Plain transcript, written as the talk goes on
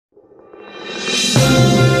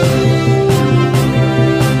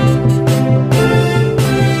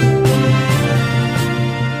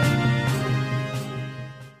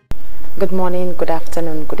Good morning, good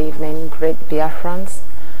afternoon, good evening, great Biafrans,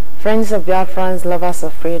 friends of Biafrans, lovers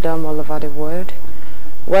of freedom all over the world.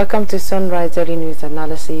 Welcome to Sunrise Daily News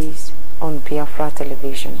Analysis on Biafra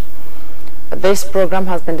Television. This program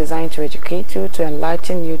has been designed to educate you, to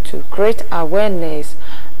enlighten you, to create awareness,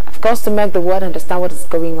 of course, to make the world understand what is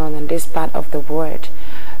going on in this part of the world.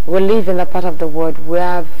 We live in a part of the world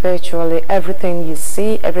where virtually everything you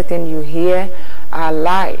see, everything you hear are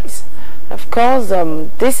lies. Of course,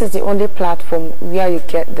 this is the only platform where you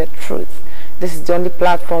get the truth. This is the only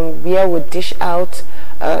platform where we dish out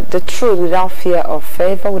the truth without fear or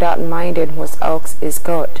favor, without minding whose ox is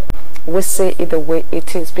God. We say it the way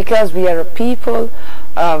it is, because we are a people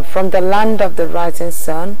from the land of the rising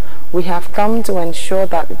sun. We have come to ensure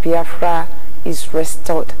that Biafra is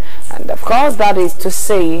restored. And of course, that is to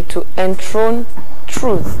say, to enthrone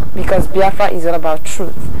truth, because Biafra is all about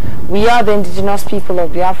truth. We are the indigenous people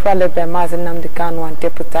of Biafra, led by Mazen Namdekanu and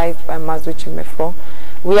deputized by Mazuchi Mefo.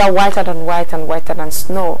 We are whiter than white and whiter than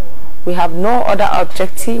snow. We have no other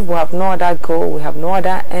objective, we have no other goal, we have no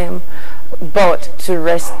other aim but to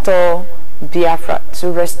restore Biafra, to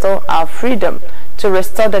restore our freedom, to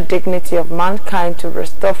restore the dignity of mankind, to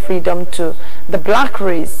restore freedom to the black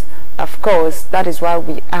race. Of course, that is why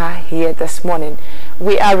we are here this morning.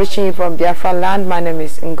 We are reaching you from Biafra land. My name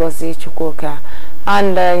is Ngozi Chukwuka,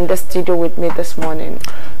 and in the studio with me this morning,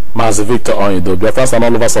 Mazi Victor Onido. Biafrans and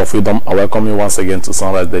all of us of freedom, I welcome you once again to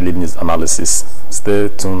Sunrise Daily News Analysis. Stay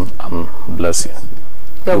tuned and bless you.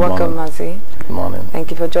 You're welcome, Mazi. Good morning. Thank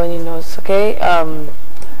you for joining us. Okay,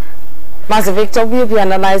 Master Victor, we'll be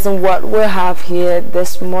analyzing what we have here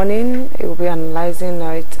this morning. We'll be analyzing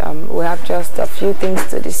it. We have just a few things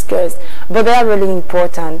to discuss, but they are really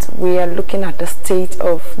important. We are looking at the state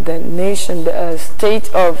of the nation, the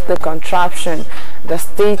state of the contraption, the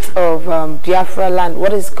state of Biafra land.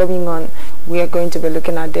 What is going on? We are going to be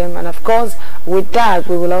looking at them, and of course, with that,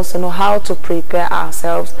 we will also know how to prepare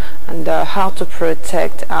ourselves and how to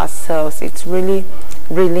protect ourselves. It's really,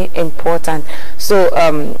 really important.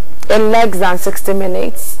 So, in less than 60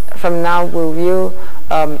 minutes from now, we will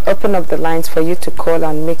open up the lines for you to call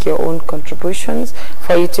and make your own contributions,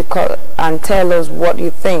 for you to call and tell us what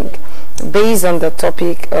you think based on the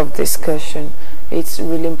topic of discussion. It's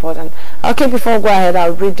really important. Okay, before we go ahead,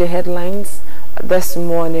 I'll read the headlines this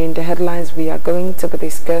morning. The headlines we are going to be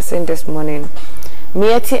discussing this morning.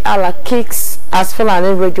 Mieti Allah kicks as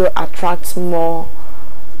Fulani radio attracts more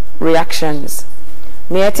reactions.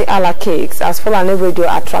 Mieti Allah cakes as Fulani radio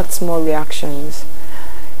attracts more reactions.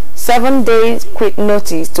 7 days quick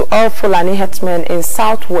notice to all Fulani herdsmen in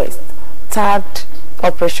Southwest, tagged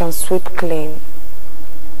Operation Sweep Clean.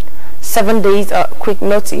 7 days quick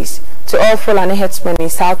notice to all Fulani herdsmen in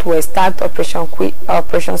Southwest, tagged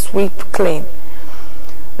Operation Sweep Clean.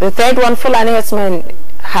 The third one, Fulani herdsmen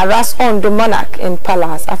harassed on the monarch in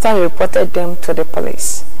palace after he reported them to the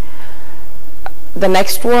police. The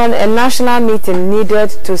next one, a national meeting needed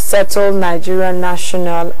to settle Nigerian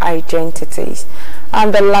national identities.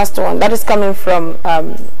 And the last one, that is coming from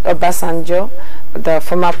Obasanjo, the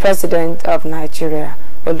former president of Nigeria,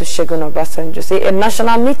 Olusegun Obasanjo. Say a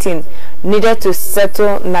national meeting needed to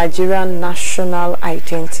settle Nigerian national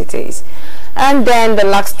identities. And then the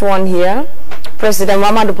last one here, President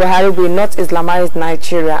Muhammadu Buhari will not Islamize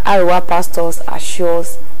Nigeria. Ariwa pastors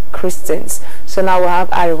assures Christians. So now we have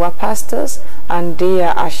Ariwa pastors, and they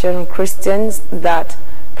are assuring Christians that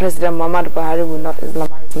President Muhammadu Buhari will not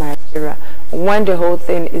Islamize Nigeria. When the whole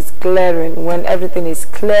thing is glaring, when everything is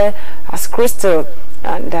clear as crystal,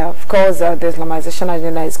 and of course the Islamization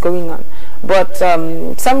agenda is going on. But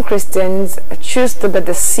some Christians choose to be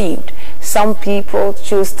deceived. Some people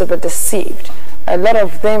choose to be deceived. A lot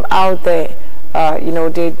of them out there, you know,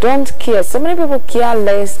 they don't care. So many people care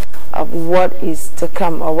less of what is to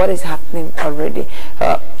come or what is happening already.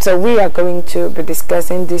 So we are going to be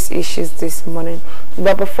discussing these issues this morning.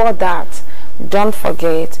 But before that, don't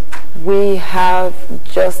forget, we have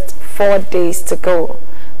just 4 days to go.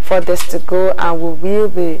 4 days to go, and we will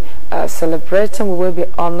be celebrating, we will be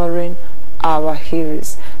honoring our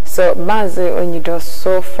heroes. So, Mazi Onido,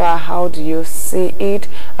 so far, how do you see it?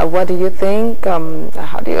 What do you think?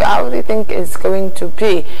 How do you think it's going to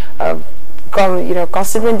be? You know,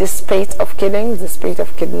 considering the spate of killings, the spate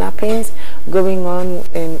of kidnappings going on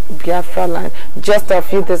in Biafra land. Just a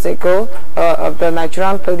few days ago, of the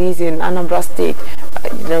Nigerian police in Anambra State,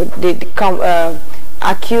 you know, they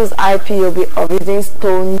accused IPOB of using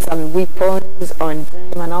stones and weapons on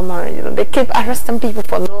them and all. You know, they keep arresting people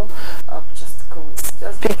for no just cause,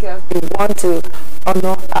 just because they want to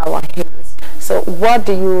honor our heroes. So, what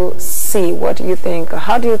do you see? What do you think?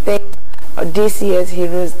 How do you think this year's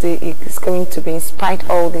Heroes Day is going to be in spite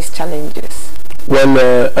of all these challenges?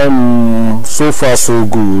 Well, so far so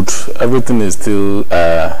good. Everything is still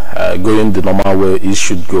going the normal way it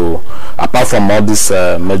should go. Apart from all these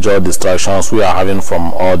major distractions we are having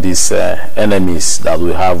from all these enemies that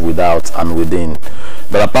we have without and within.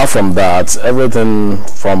 But apart from that, everything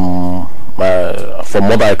from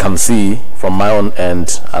what I can see from my own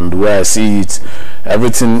end and where I see it,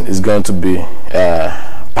 everything is going to be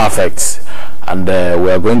perfect. And we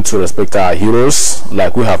are going to respect our heroes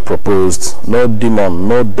like we have proposed. No demon,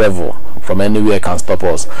 no devil from anywhere can stop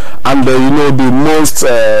us. And you know,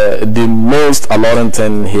 the most alarming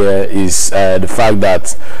thing here is the fact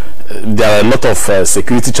that there are a lot of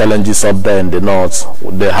security challenges up there in the north.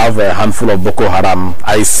 They have a handful of Boko Haram,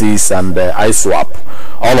 ISIS, and ISWAP.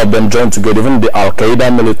 All of them joined together, even the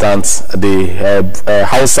Al-Qaeda militants, the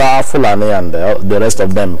Hausa, Fulani, and the rest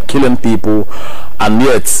of them, killing people. And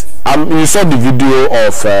yet, you saw the video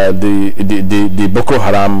of the Boko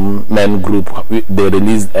Haram men group. They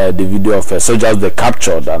released the video of soldiers they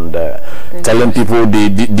captured and telling people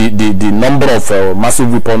the number of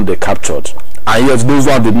massive weapons they captured. And yet those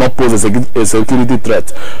ones did not pose a security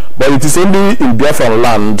threat. But it is only in Biafran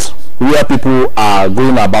land where people are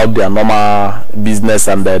going about their normal business,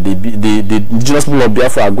 and the indigenous people of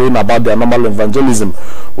Biafra are going about their normal evangelism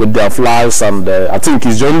with their flags. And I think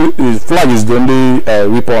flag is the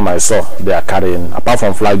only weapon I saw they are carrying. Apart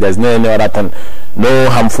from flag, there's no any other thing, no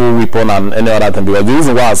harmful weapon and any other thing. Because the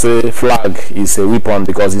reason why I say flag is a weapon,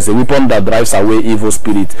 because it's a weapon that drives away evil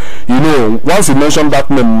spirit. You know, once you mention that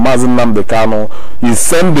name, Mazinam Bekano, you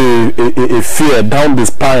send a fear down the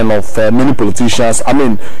spine of many politicians. I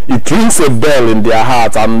mean, it rings a bell in their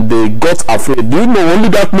heart and they got afraid. Do you know, only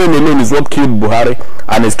that name alone is what killed Buhari,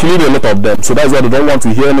 and it's killing a lot of them. So that's why they don't want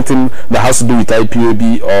to hear anything that has to do with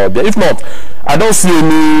IPOB or if not, I don't see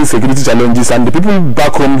any security challenges, and the people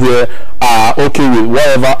back home here are okay with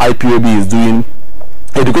whatever IPOB is doing,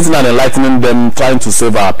 educating and enlightening them, trying to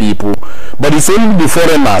save our people. But it's only the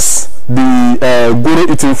foreigners, the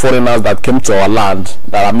guru-eating foreigners that came to our land,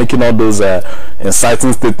 that are making all those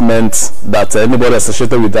inciting statements that anybody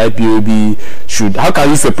associated with IPOB should. How can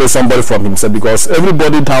you separate somebody from himself? Because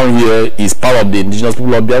everybody down here is part of the indigenous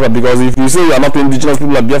people of Biafra. Because if you say you are not indigenous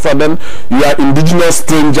people of Biafra, then you are indigenous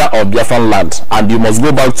stranger of Biafran land, and you must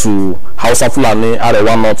go back to Hausa, Fulani,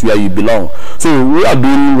 Arewa North, where you belong. So we are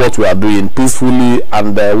doing what we are doing peacefully,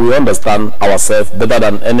 and we understand ourselves better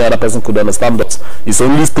than any other person could understand us. It's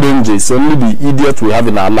only strangers, it's only the idiots we have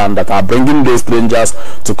in our land that are bringing those strangers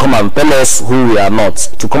to come and tell us who we are not,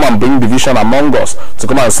 to come and bring division among us, to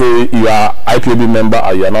come and say you are IPOB member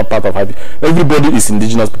or you are not part of IPOB. Everybody is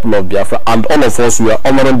indigenous people of Biafra, and all of us, we are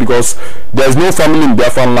honoring, because there is no family in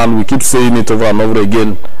Biafran land. We keep saying it over and over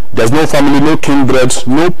again. There's no family, no kindred,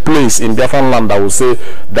 no place in Biafran land that will say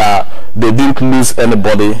that they didn't lose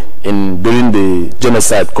anybody during the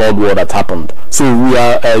genocide called war that happened. So we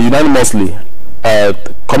are unanimously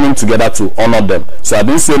coming together to honor them. So I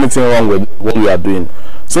didn't see anything wrong with what we are doing.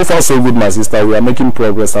 So far so good, my sister. We are making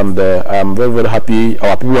progress, and I'm very, very happy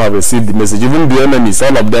our people have received the message. Even the enemies,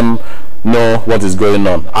 all of them know what is going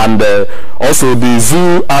on. And also the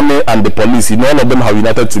zoo, army, and the police, you know, all of them have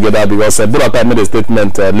united together, because Burata made a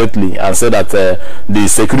statement lately and said that the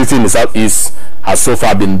security in the southeast has so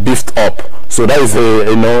far been beefed up. So that is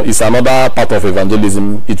it's another part of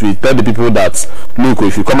evangelism. It will tell the people that, look,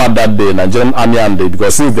 if you come out that day, Nigerian army and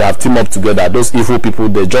because since they have teamed up together, those evil people,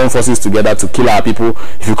 they join forces together to kill our people.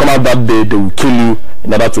 If you come out that day, they will kill you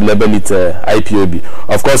in order to label it IPOB.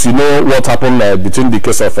 Of course, you know what happened between the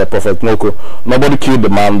case of Prophet Noko. Nobody killed the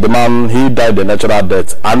man. The man, he died a natural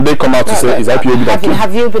death, and they come out to say it's IPOB that killed.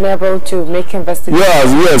 Have you been able to make investigations?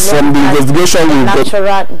 Yes. From the investigation,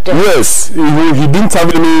 yes, he didn't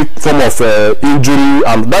have any form of injury,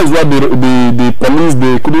 and that is why the police,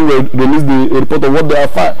 they couldn't release the report of what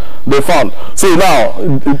they found. So now,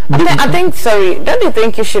 I think, sorry, don't you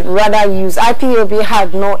think you should rather use IPOB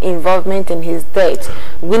had no involvement in his death?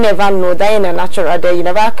 We never know that in a natural death. You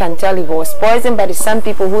never can tell if he was poisoned by the same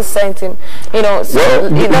people who sent him. You know, so well,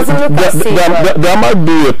 it doesn't look as if there might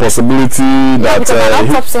be a possibility that because an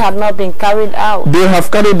autopsy had not been carried out. They have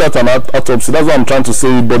carried out an autopsy. That's what I'm trying to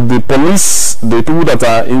say. But the police, the people that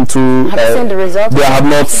are into, have seen the result? They have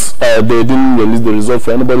not. They didn't release the result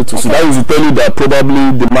for anybody to see. That is to tell you that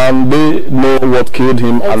probably the man and they know what killed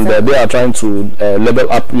him, exactly. And they are trying to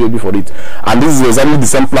level up POB for it. And this is exactly the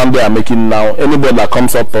same plan they are making now. Anybody that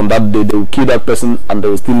comes up on that day, they will kill that person and they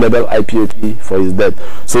will still level IPOB for his death.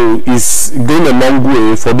 So it's going a long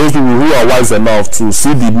way for those people who are wise enough to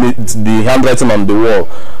see the handwriting on the wall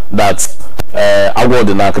that award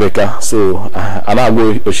in Africa. So and I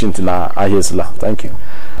go Oshintina Ahiesla. Thank you.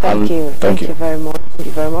 Thank you very much. Thank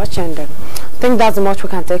you very much. And I think that's much we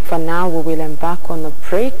can take for now. We will embark on a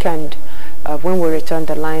break, and when we return,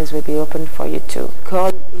 the lines will be open for you to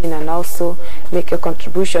call in and also make your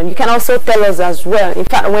contribution. You can also tell us as well. In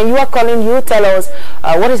fact, when you are calling, you tell us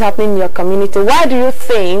what is happening in your community. Why do you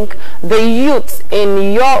think the youth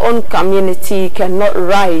in your own community cannot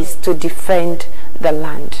rise to defend the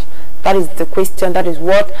land? That is the question. That is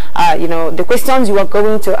what, the questions you are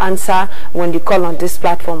going to answer when you call on this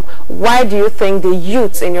platform. Why do you think the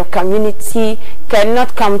youths in your community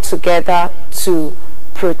cannot come together to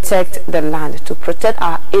protect the land, to protect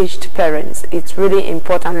our aged parents? It's really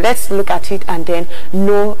important. Let's look at it and then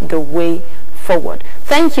know the way forward.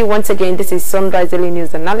 Thank you once again. This is Sunrise Daily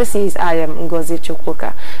News Analysis. I am Ngozi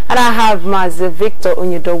Chukwoka, and I have Master Victor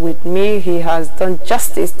Onyedo with me. He has done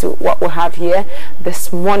justice to what we have here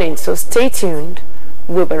this morning. So stay tuned.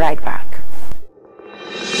 We'll be right back.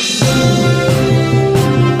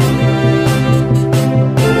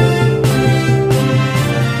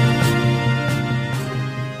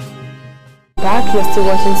 You're still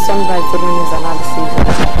watching Sunrise Daily News Analysis.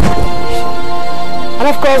 And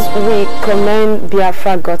of course, we commend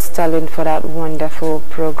Biafra God's Talent for that wonderful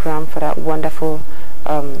program, for that wonderful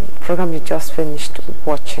program you just finished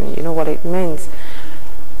watching. You know what it means.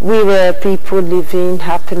 We were people living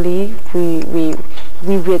happily. We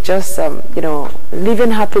were just,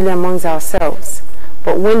 living happily amongst ourselves.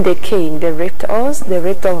 But when they came, they raped us. They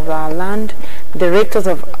raped us of our land. They raped us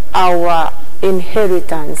of our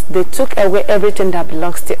inheritance. They took away everything that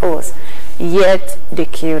belongs to us. Yet they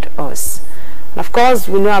killed us. Of course,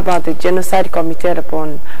 we know about the genocide committed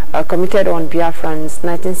on Biafrans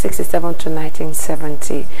 1967 to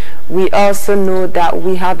 1970. We also know that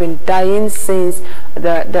we have been dying since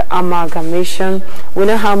the amalgamation. We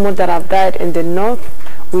know how much that have died in the north.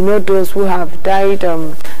 We know those who have died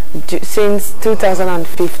since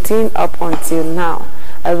 2015 up until now.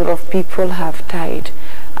 A lot of people have died.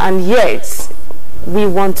 And yet, we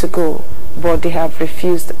want to go, but they have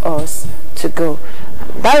refused us to go.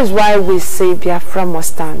 That is why we say Biafra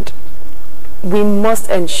must stand. We must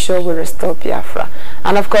ensure we restore Biafra.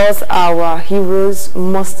 And of course, our heroes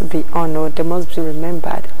must be honored. They must be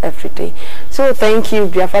remembered every day. So thank you,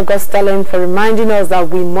 Biafra God's Talent, for reminding us that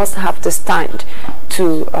we must have to stand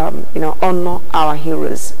to honor our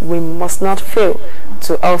heroes. We must not fail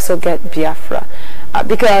to also get Biafra.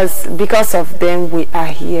 Because of them we are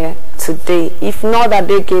here today. If not that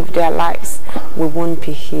they gave their lives, we won't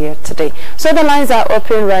be here today. So the lines are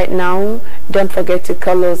open right now. Don't forget to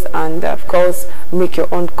call us and of course make your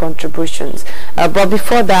own contributions. But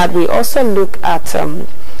before that, we also look at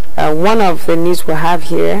one of the news we have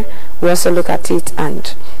here. We also look at it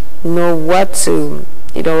and know what to,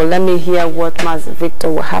 let me hear what Master Victor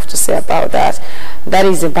will have to say about that. That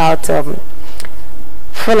is about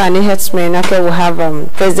Fulani herdsmen. Okay, we have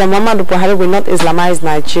President Muhammadu Buhari will not Islamize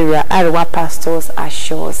Nigeria. Arewa pastors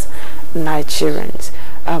assures Nigerians.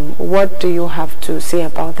 What do you have to say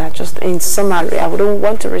about that? Just in summary, I wouldn't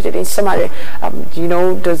want to read it in summary. Do you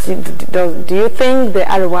think the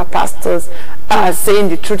Arewa pastors are saying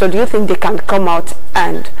the truth, or do you think they can come out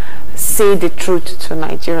and say the truth to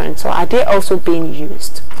Nigerians? Or are they also being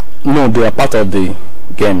used? No, they are part of the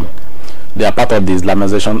game. They are part of the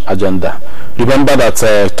Islamization agenda. Remember that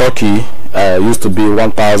Turkey used to be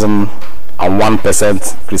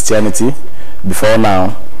 1001% Christianity before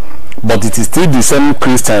now, but it is still the same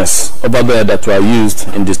Christians over there that were used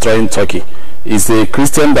in destroying Turkey. It's a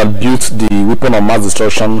Christian that built the weapon of mass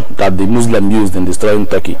destruction that the Muslim used in destroying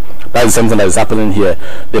Turkey. That is something that is happening here.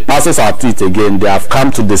 The pastors are at it again. They have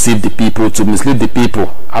come to deceive the people, to mislead the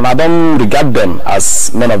people. And I don't regard them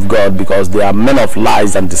as men of God, because they are men of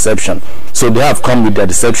lies and deception. So they have come with their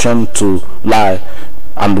deception to lie.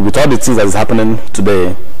 And with all the things that is happening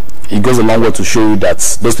today, it goes a long way to show you that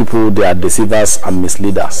those people, they are deceivers and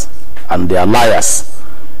misleaders. And they are liars,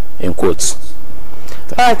 in quotes.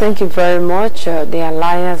 All right, thank you very much. They are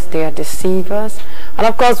liars, they are deceivers. And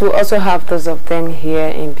of course, we also have those of them here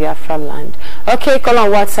in Biafra land. Okay, call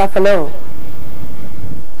on WhatsApp. Hello.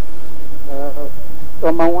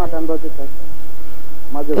 Well,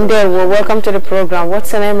 welcome to the program.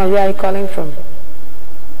 What's your name and where are you calling from?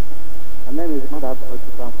 My name is Mother. I'm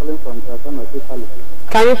calling from Italy.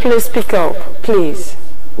 Can you please speak up, please?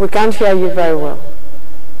 We can't hear you very well.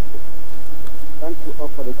 you all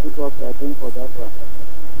for the good work you are doing for Biafra.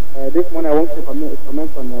 This morning I want to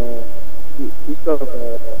comment on the issue of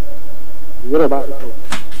the Yoruba people.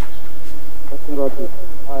 Talking about this.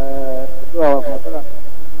 So our brother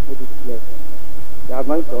made it clear. They are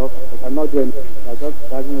going to off, they cannot do anything. They are just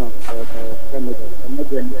dragging on the they cannot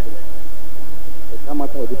do anything. It's not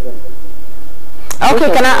matter of difference.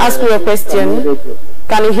 Okay, can I ask you a question?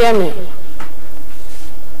 Can you hear me?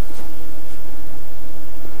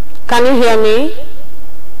 Can you hear me?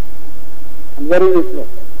 I'm very listening.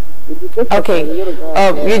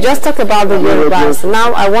 Okay, you just talked about the Yorubas.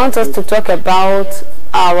 Now I want us to talk about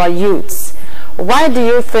our youths. Why do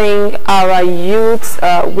you think our youths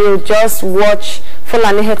will just watch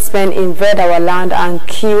Fulani herdsmen invade our land and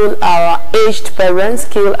kill our aged parents,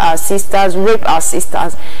 kill our sisters, rape our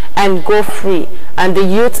sisters, and go free? And the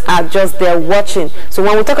youths are just there watching. So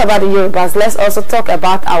when we talk about the Yorubas, let's also talk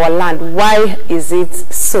about our land. Why is it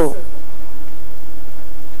so?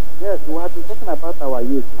 Yes, we have been talking about our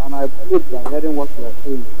youth, and I believe they are hearing what we are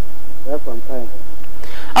saying there from time.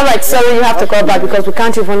 All right, sorry, you have to call back because we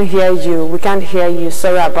can't even hear you. We can't hear you.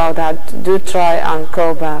 Sorry about that. Do try and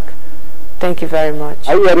call back. Thank you very much.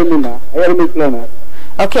 Are you hearing me now? Are you hearing me clear now?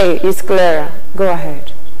 Okay, it's clearer. Go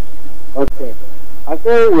ahead. Okay. I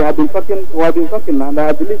say we have been talking, and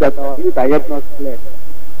I believe that our youth are yet not clear.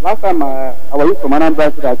 Last time our youth from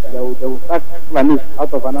Anambra said that they will start Fulanise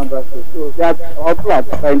out of Anambra State. So they are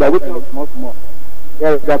also in their witness small. They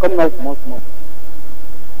are coming out small.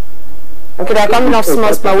 Okay, they're coming off small.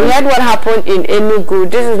 We heard what happened in Enugu.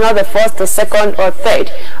 This is not the first, the second, or third.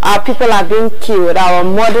 Our people are being killed. Our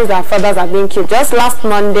mothers, our fathers are being killed. Just last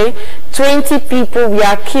Monday, 20 people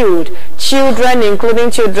were killed. Children, including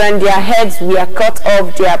children, their heads were cut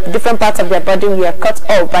off. Their different parts of their body were cut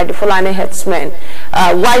off by the Fulani herdsmen.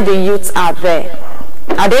 Why the youths are there?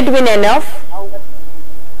 Are they doing enough?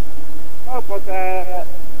 No, but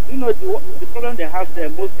you know the problem they have there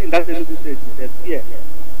mostly in that Enugu state is the fear.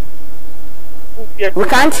 We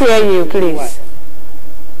can't hear you, please.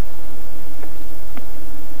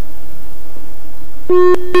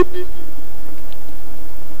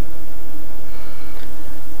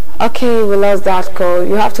 Okay, we lost that call.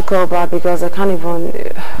 You have to call back because I can't even,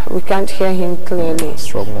 we can't hear him clearly.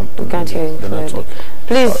 We can't hear him clearly.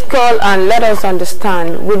 Please call and let us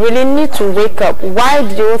understand. We really need to wake up. Why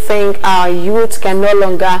do you think our youth can no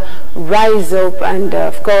longer rise up and,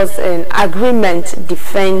 of course, in agreement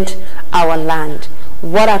defend our land?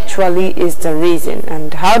 What actually is the reason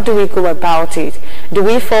and how do we go about it? Do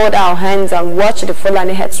we fold our hands and watch the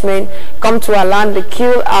Fulani herdsmen come to our land, they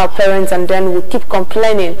kill our parents, and then we keep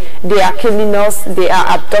complaining they are killing us, they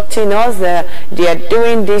are abducting us, they are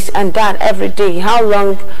doing this and that every day? How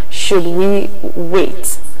long should we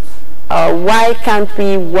wait? Why can't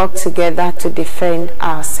we work together to defend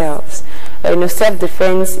ourselves?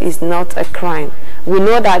 Self-defense is not a crime. We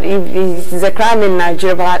know that if it's a crime in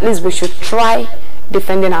Nigeria, but at least we should try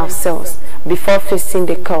defending ourselves before facing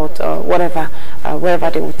the court or whatever, wherever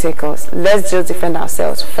they will take us. Let's just defend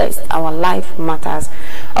ourselves first. Our life matters.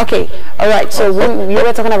 Okay, all right. So we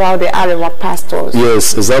were talking about the Arewa pastors.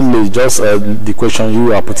 Yes, exactly. Just the question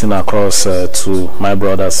you are putting across to my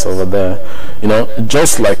brothers over there.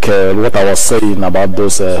 Just like what I was saying about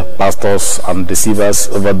those pastors and deceivers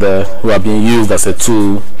over there who are being used as a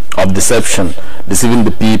tool of deception, deceiving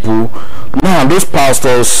the people. Now, those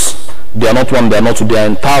pastors, they are not one, they are not two, they are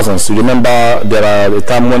in thousands. You remember there are a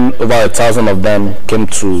time when over 1,000 of them came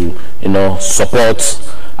to,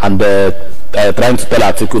 support and trying to tell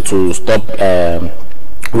Atiku to stop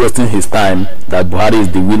wasting his time, that Buhari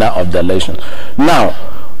is the winner of the election. Now,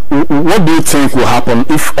 what do you think will happen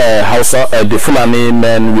if the Fulani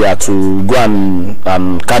men were to go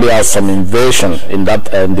and carry out some invasion in that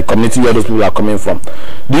the community where those people are coming from?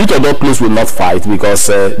 The youth of that place will not fight because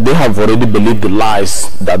they have already believed the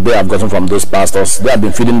lies that they have gotten from those pastors. They have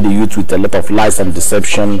been feeding the youth with a lot of lies and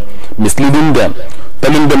deception, misleading them,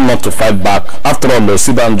 telling them not to fight back. After all,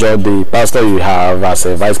 Obasanjo, the pastor you have as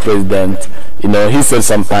a vice president, he said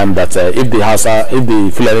sometime that if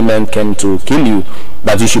the Fulani men came to kill you,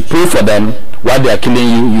 that you should pray for them. While they are killing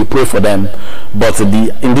you, you pray for them. But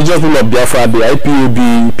the indigenous people of Biafra, the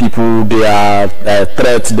IPOB people, they are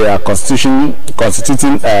threats, they are constituting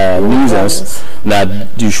nuisance, that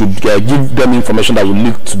you should give them information that will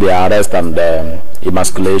lead to their arrest and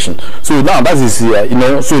emasculation. So now that is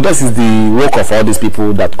so that is the work of all these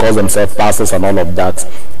people that call themselves pastors and all of that,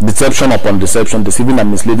 deception upon deception, deceiving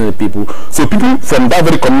and misleading the people. So people from that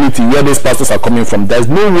very community where these pastors are coming from, there is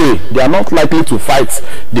no way they are not likely to fight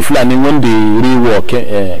the Fulani when the real war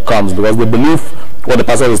comes, because they believe what the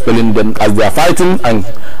pastor is telling them. As they are fighting and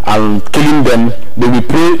killing them, they will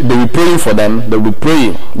pray. They will praying for them. They will be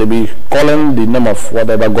praying. They will be calling the name of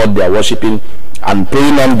whatever God they are worshiping and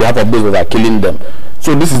praying on behalf of those that are killing them.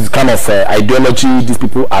 So this is the kind of ideology these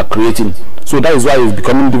people are creating. So that is why it's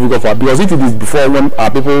becoming difficult for, because if it is before, when our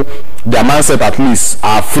people, their mindset at least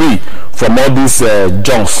are free from all these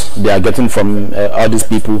junks they are getting from all these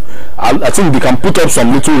people, I think they can put up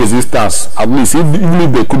some little resistance, at least even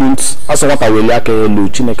if they couldn't. But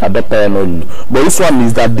this one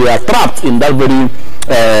is that they are trapped in that very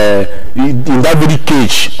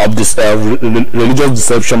cage of this religious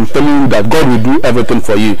deception, telling you that God will do everything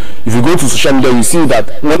for you. If you go to social media, you see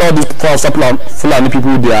that when all these Fulani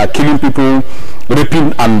people, they are killing people,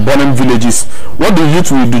 raping and burning villages, what the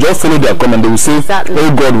youth will do, just follow their comment. They will say,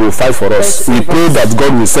 oh, God will fight for us. We pray that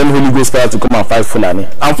God will send Holy Ghost fire to come and fight Fulani.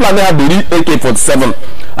 And Fulani have the real AK-47,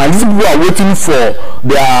 and these people are waiting for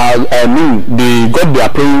their the God they are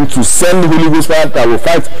praying to send Holy Ghost fire that will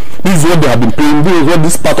fight. This is what they have been praying. This is what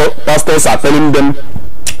these pastors are telling them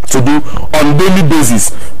to do on daily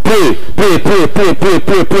basis. Pray,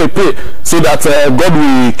 so that God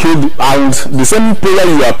will kill. And the same prayer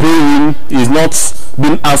you are praying is not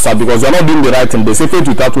being answered because you are not doing the right thing. They say faith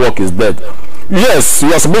without work is dead. Yes,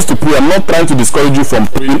 you are supposed to pray. I'm not trying to discourage you from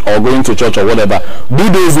praying or going to church or whatever. Do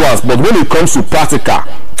those ones, but when it comes to practical,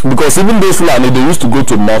 because even those Fulani, they used to go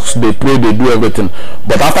to mosques, they pray, they do everything.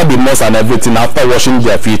 But after the mosque and everything, after washing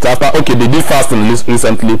their feet, after, okay, they did fasting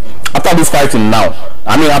recently. After this fighting now,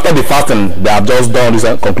 I mean, after the fasting they have just done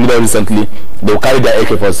concluded recently, they will carry their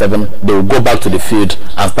AK-47, they will go back to the field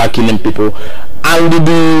and start killing people. And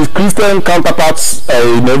the Christian counterparts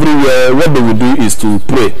in everywhere, what they will do is to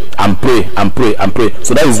pray and pray and pray and pray.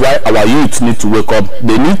 So that is why our youth need to wake up.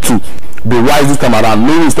 They need to be wise this time around.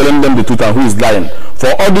 No one is telling them the truth and who is lying. For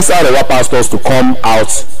all these Arewa pastors to come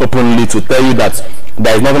out openly to tell you that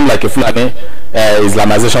there is nothing like a Fulani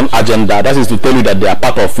Islamization agenda, that is to tell you that they are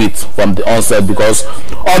part of it from the onset, because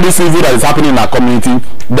all this evil that is happening in our community,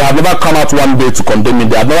 they have never come out one day to condemn it.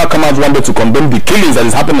 They have never come out one day to condemn the killings that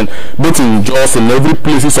is happening both in Jos, in every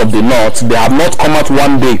places of the north. They have not come out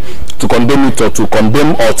one day to condemn it or to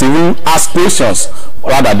condemn or to even ask questions.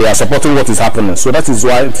 Rather, they are supporting what is happening. So that is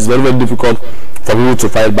why it is very, very difficult for people to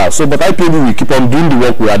fight back. So, but IPOB will keep on doing the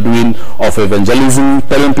work we are doing of evangelism,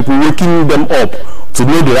 telling people, waking them up to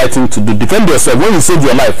know the right thing to do. Defend yourself. When you save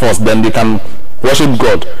your life first, then they can worship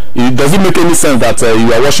God. It doesn't make any sense that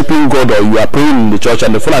you are worshiping God or you are praying in the church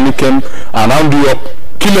and the Fulani came and round you up,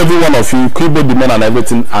 kill every one of you, kill both the men and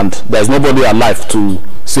everything, and there's nobody alive to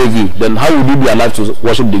save you. Then how would you be alive to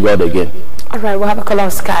worship the God again? All right, we'll have a call on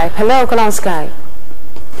Skype. Hello, call on Skype.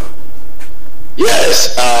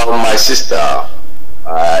 Yes, my sister,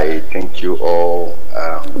 I thank you all.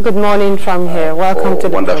 Good morning from here. Welcome to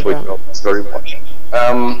the wonderful program. Job. Very much.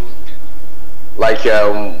 Like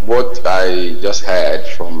what I just heard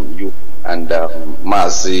from you and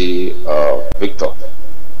Mazi Victor.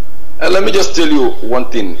 Let me just tell you one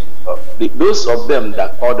thing. Those of them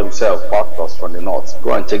that call themselves pastors from the north,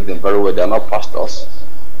 go and check them very well. They are not pastors.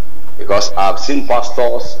 Because I've seen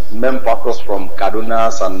pastors, men pastors from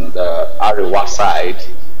Kaduna's and Arewa side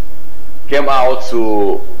came out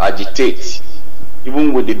to agitate,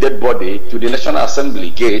 even with the dead body, to the National Assembly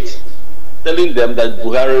gate, telling them that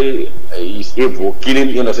Buhari is evil, killing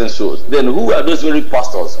innocent souls. Then who are those very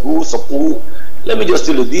pastors? Who let me just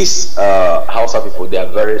tell you, these Hausa people, they are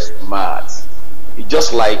very smart. It's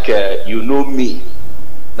just like you know me,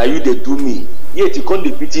 now you they do me, yet you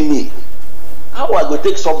can't pity me. How are going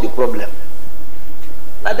to solve the problem?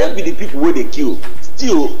 Now then be the people where they kill.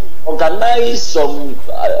 Still organize some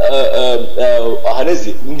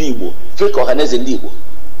fake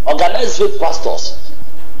organize fake pastors,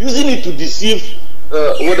 using it to deceive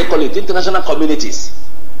what they call it, international communities.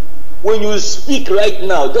 When you speak right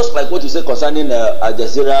now, just like what you said concerning Al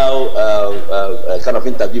Jazeera kind of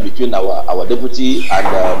interview between our deputy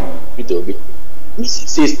and Peter Obi. This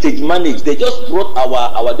is a stage managed. They just brought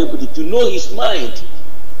our deputy to know his mind.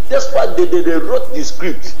 That's why they wrote the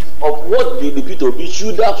script of what the P2B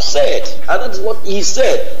should have said, and that's what he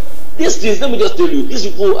said. These things, let me just tell you, these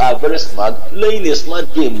people are very smart, playing a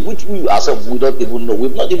smart game, which we ourselves we don't even know.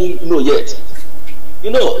 We've not even know yet.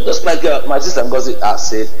 You know, just like my sister Ngozi has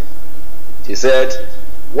said. She said,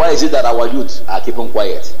 "Why is it that our youth are keeping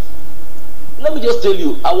quiet?" Let me just tell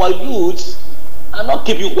you, our youth are not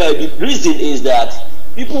keeping quiet. The reason is that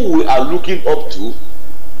people we are looking up to,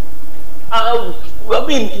 I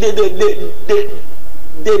mean,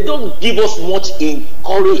 they don't give us much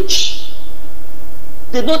encourage.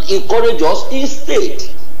 They don't encourage us. Instead,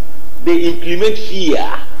 they implement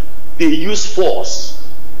fear. They use force.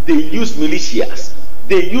 they use militias,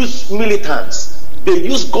 they use militants, they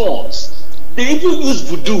use guns, they even use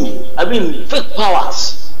voodoo, I mean fake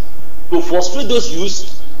powers, to frustrate those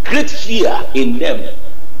youths, create fear in them,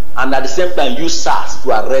 and at the same time use SARS to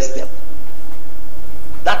arrest them.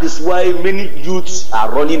 That is why many youths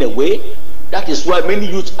are running away. That is why many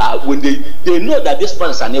youths are, when they know that this man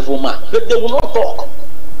is an evil man, but they will not talk.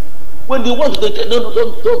 When they want to,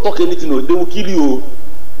 don't talk anything, they will kill you.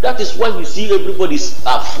 That is why you see everybody is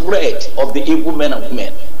afraid of the evil men and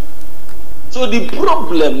women. So the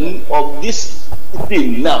problem of this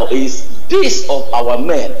thing now is this of our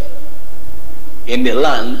men in the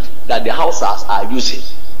land that the houses are using.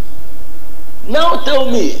 Now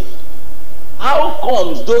tell me, how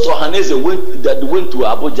comes those Ohanese that went to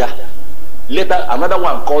Abuja, later another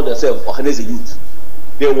one called themselves Ohanese youth,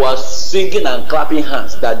 they were singing and clapping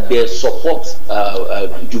hands that they support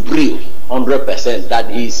Jubril 100%, that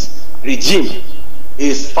his regime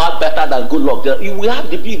is far better than good luck. We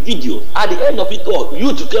have the big video. At the end of it all,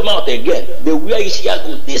 youth came out again. They wear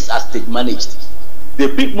Ishiago. This are state managed. They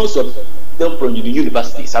pick most of them from the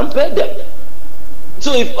universities and pay them.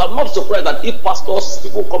 So if I'm not surprised that if pastors,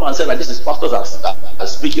 people come and say that this is pastors are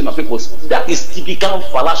speaking of people, that is typical,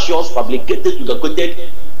 fallacious, fabricated,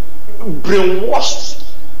 sugar-coated, brainwashed.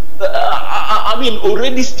 I mean,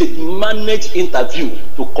 already state managed interview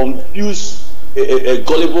to confuse a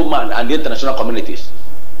gullible man and the international communities.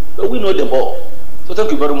 But we know them all. So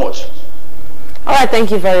thank you very much. All right,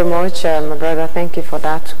 thank you very much, my brother. Thank you for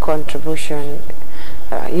that contribution.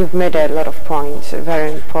 You've made a lot of points,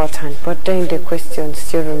 very important, but then the question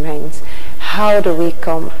still remains: how do we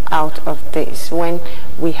come out of this when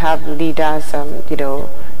we have leaders, you know,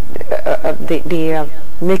 they are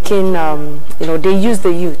making, you know, they use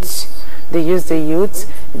the youths,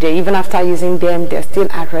 they even after using them, they still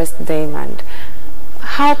arrest them. And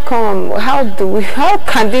how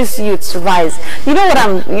can these youths rise? You know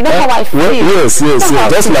what how I feel? Yes,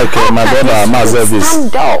 just like my brother Mazev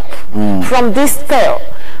stand up from this spell.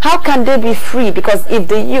 How can they be free? Because if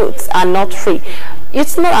the youths are not free,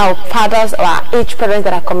 it's not our fathers or our age parents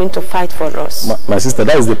that are coming to fight for us. My sister,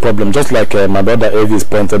 that is the problem. Just like my brother Avis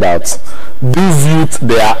pointed out, these youths,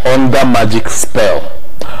 they are under magic spell.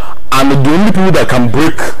 And the only people that can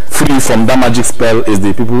break free from that magic spell is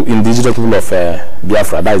the people, indigenous people of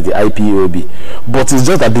Biafra, that is the IPOB. But it's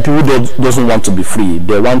just that the people doesn't want to be free.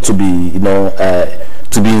 They want to be, you know,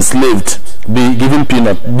 to be enslaved, be given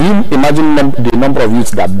peanut. Do you imagine the number of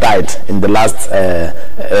youths that died in the last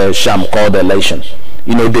sham called election?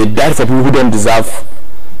 You know, they died for people who don't deserve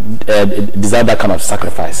that kind of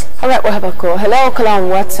sacrifice. All right, we'll have a call. Hello, Kalam,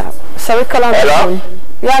 what's up? Sorry, Kalam. Hello.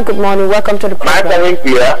 Yeah, good morning. Welcome to the program. Am I coming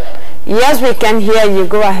clear? Yes, we can hear you.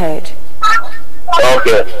 Go ahead.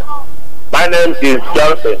 Okay. My name is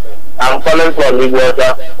Johnson. I'm calling from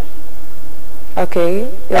Midwater. Okay.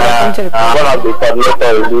 You're welcome to the program. I'm one of the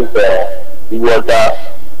coordinators in this Midwater.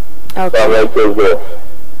 Okay.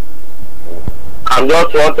 I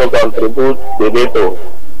just want to contribute the data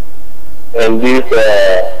in this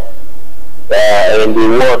in the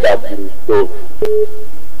word that you spoke.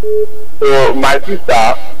 So my sister,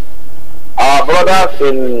 our brothers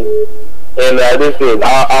in this thing,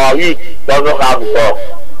 our youth doesn't have stuff.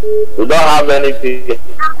 We don't have anything.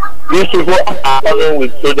 These people are coming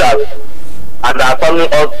with soldiers and they are coming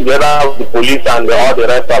all together with the police and all the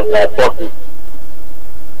rest of the forces.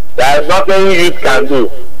 There is nothing youth can do.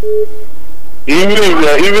 Even if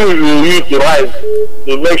you use the right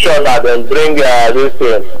to make sure that they bring this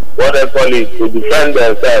thing, what they call it, to defend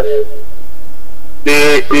themselves.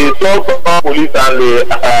 The so-called police and the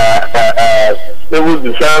civil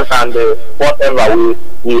defense and the whatever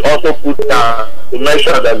we also put down to make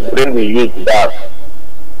sure that bring the youth back.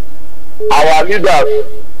 Our leaders,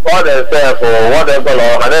 what they say for what they call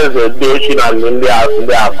organization and India,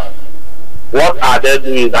 what are they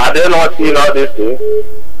doing? Are they not seeing all these things?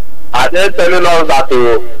 Are they telling us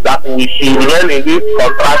that we should remain in this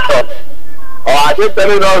contraction? Or are they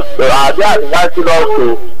telling us, are they advising us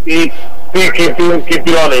to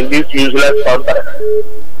keeping on in this useless contract?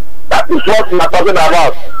 That is what we are talking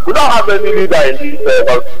about. We don't have any leader in this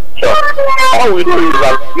contraction. All we do is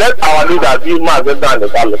that let our leader be mad and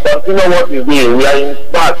continue what he's doing. We are in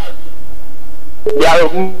bad.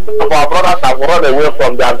 Our brothers have run away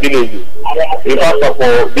from their villages because of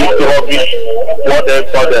this rubbish, what they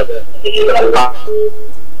call them.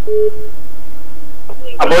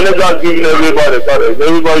 I'm only just giving everybody courage.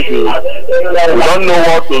 Everybody should. We don't know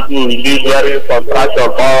what to do in this very contraction.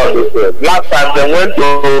 All this way. Last time they went to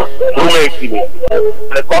Rumekini.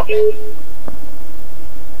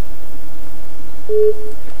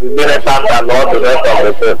 the militants and all the rest of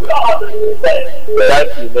the people.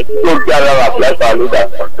 Thank you. May people get out of bless our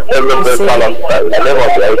leaders. Every person on the name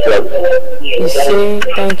of the You see,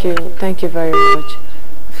 thank you very much.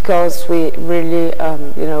 Of course, we really,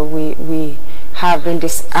 you know, we have been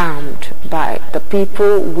disarmed by the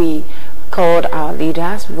people we called our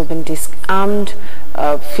leaders. We've been disarmed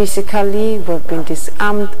physically, we've been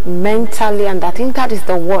disarmed mentally, and I think that is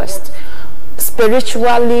the worst.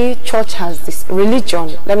 Spiritually, church has this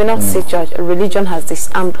religion. Let me not say church. Religion has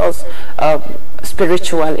disarmed us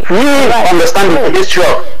spiritually. We understand the history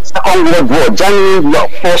of Second World War. Germany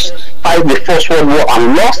fight the First World War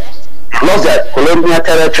and lost their colonial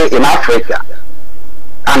territory in Africa,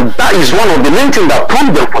 and that is one of the main things that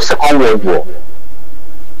prompted them for Second World War.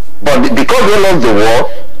 But because they lost the war,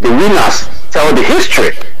 the winners tell the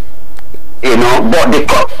history, you know. But the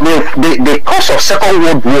cause of Second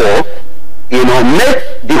World War, you know, made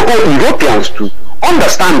the whole Europeans to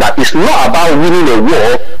understand that it's not about winning a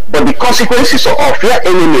war, but the consequences of your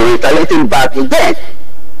enemy retaliating back again.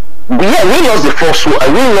 We lost the First War,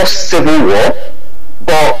 we lost Civil War,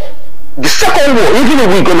 but the Second War, even if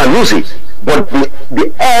we're gonna lose it, but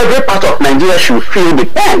every part of Nigeria should feel the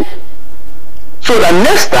pain. So that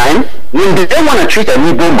next time, when they don't want to treat an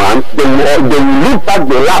Igbo man, they will look back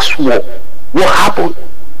the last war. What happened?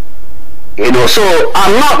 You know, so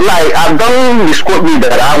I'm not like, I don't misquote me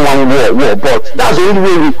that I want war, but that's the only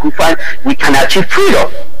way we can achieve freedom.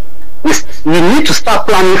 We need to start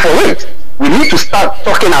planning for it. We need to start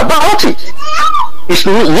talking about it.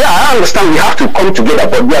 Yeah, I understand we have to come together,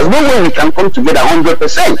 but there's no way we can come together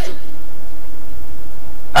 100%.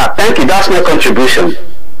 Thank you, that's my contribution.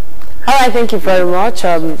 All right, thank you very much.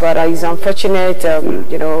 But it's unfortunate,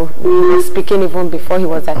 you know, we were speaking even before he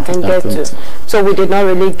was attended to, so we did not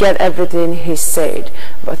really get everything he said.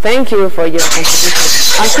 But thank you for your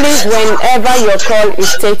contribution. And please, whenever your call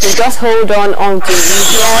is taken, just hold on until you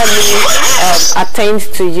hear me attend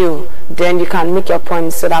to you. Then you can make your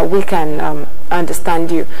point so that we can understand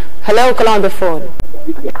you. Hello, call on the phone.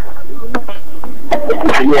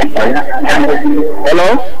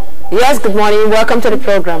 Hello? Yes, good morning. Welcome to the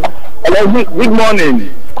program. Hello, good morning.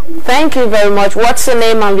 Thank you very much. What's your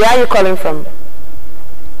name and where are you calling from?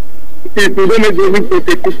 Okay,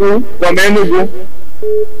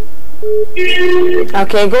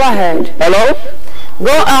 go ahead. Hello?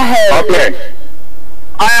 Go ahead. Okay.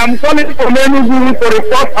 I am calling from Enugu to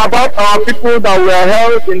report about our people that were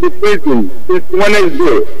held in the prison since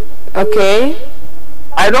Wednesday. Okay.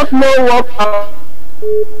 I don't know what else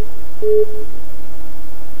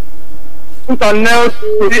to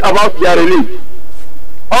say about their release.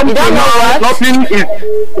 Up to now, nothing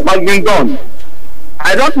has been done.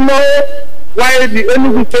 I don't know why the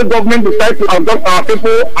Enugu state government decided to abduct our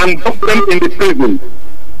people and drop them in the prison.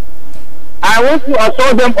 I want to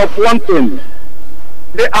assure them of one thing.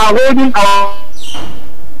 They are holding our,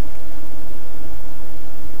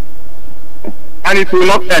 and it will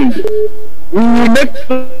not end. We will make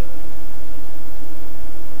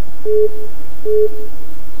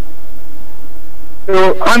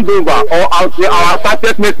to hand over or our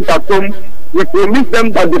target message at home. We promise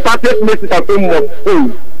them that the target message at home must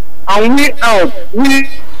hold. And we else,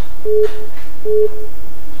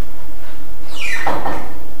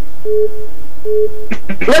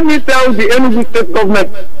 let me tell the Enugu state government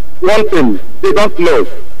one thing they don't know.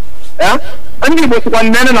 Yeah?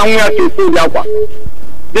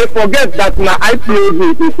 They forget that na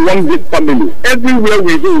IPOB is one big family. Everywhere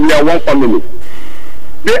we go, we are one family.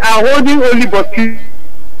 They are holding only but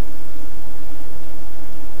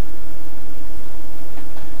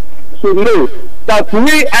to know that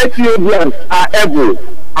we IPOBians are able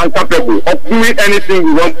and capable of doing anything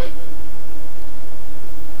we want.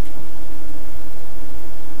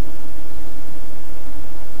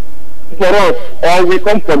 For us, or we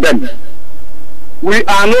come for them. We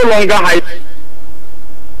are no longer hiding.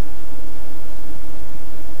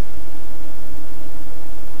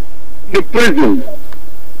 The prison.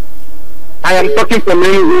 I am talking from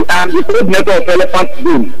Enugu and the coordinator of Elephant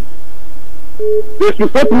Boom. They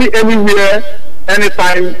should put me anywhere,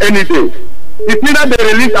 anytime, any day. It's either they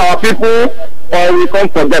release our people or we come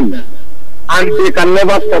for them. And they can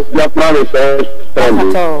never stop their plan with us.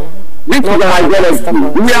 This is our ideology.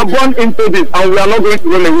 We are born into this and we are not going to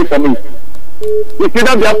run away from it. It's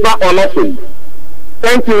either Biafra or nothing.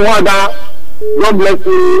 Thank you, Wada. God bless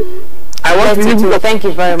you. I want to leave you. Thank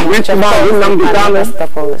you very much.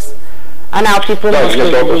 And our people must be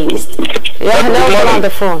released. Yeah, hello, on the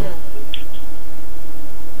phone.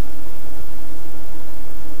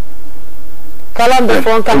 Call on the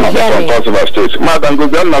phone, can you hear me?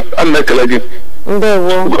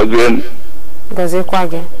 Gozekwa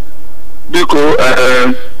gị. Biko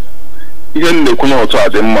ihe m na-ekwu n'otu a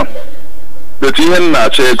dị mma. But ihe m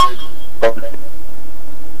na-achọ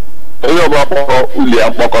onye ọbụla kpọrọ uli ya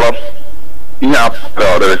mkpọkọrọ ihe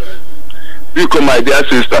apụtara ọrịrị. Biko my dear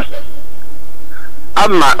sister,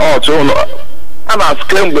 I'm not ụlọ a na-asị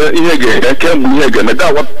kemgbe ihe ga-eme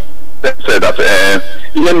that what they said that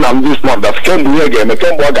ihe nna m this month that kemgbe ihe ga-eme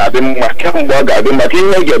kemgbe ọ ga-adị mma kemgbe ọ ga-adị mma ka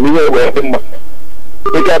ihe ga-eme ihe wee dị mma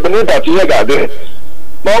ị ga-abụ ịdachi ihe ga-adị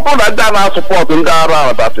ma ọ bụrụ na ndị a na-asụpọtụ ndị arụ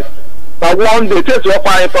ahụ datị na one day chesi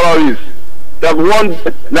ọkwa anyị terrorist that one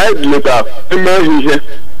day na edileta eme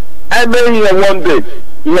ihe one day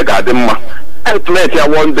ihe ga-adị mma implement ya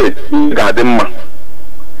one day ihe ga-adị mma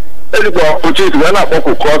ezigbo ọchịchị isi wee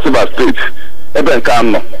na-akpọkụ Cross River steeti ebe nke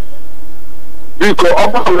anọ biko ọ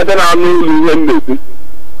bụrụ na ebe na-anụ ụlọ ihe m na-ekwu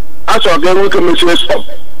achọrọ ka enwe ike mechie shop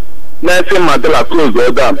Nelson Mandela close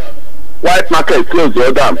all dam White Market close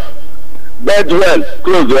all dam Bedwell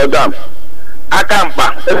close all dam Akampa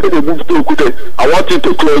ebe na-egbupụta okwute I want you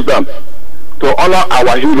to close them to honor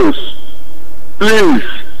our heroes please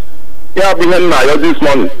ya bụ ihe m na-ayọ this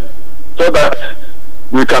morning so that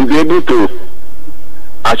we can be able to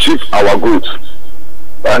achieve our goals.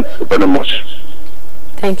 Thank you very much.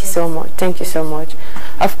 Thank you so much. Thank you so much.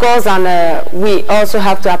 Of course, and we also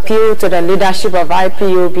have to appeal to the leadership of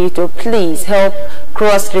IPOB to please help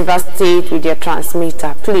Cross River State with your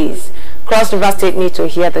transmitter. Please. Cross River State need to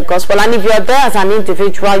hear the gospel. And if you're there as an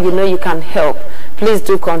individual, you know you can help. Please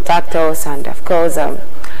do contact us and, of course,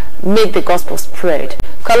 make the gospel spread.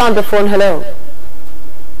 Call on the phone. Hello.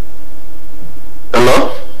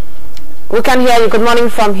 Hello? We can hear you. Good morning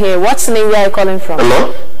from here. What's the name where are you calling from?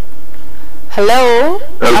 Hello? Hello?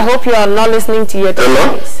 I hope you are not listening to your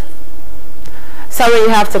device. Sorry, you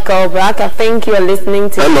have to call back. I think you are listening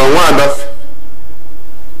to... Hello,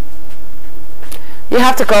 you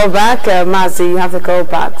have to call back, Mazi. You have to call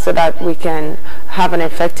back so that we can have an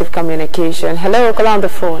effective communication. Hello, call on the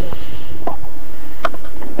phone.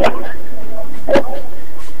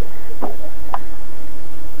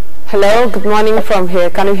 Hello, good morning from here.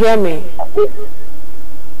 Can you hear me? Good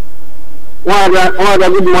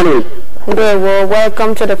morning. Good, well,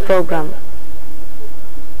 welcome to the program.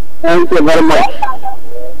 Thank you very much.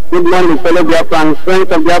 Good morning, fellow Biafrans,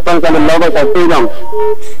 friends of Biafrans and the lovers of freedom.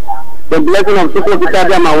 The blessing of people to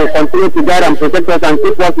them will continue to guide and protect us and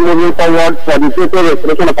keep us moving forward for the total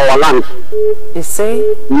restoration of our land. You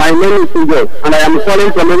see? My name is Ugo, and I am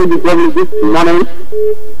calling from this morning.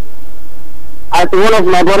 As one of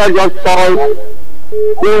my brothers just called,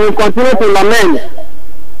 we will continue to lament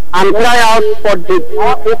and cry out for the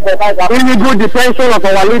illegal detention of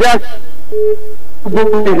our leaders.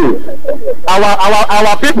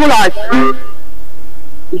 Our people are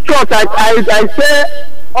short. I say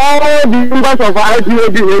all the members of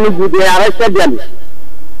IPOB, they arrested them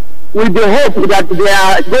with the hope that they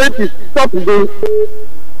are going to stop the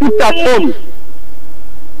sit at home.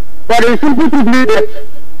 But it's simple to believe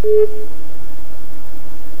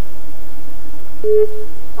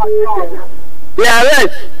the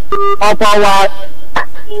arrest of our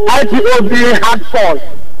IPOB hardcore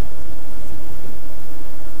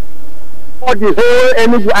for the whole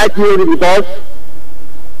IPOB because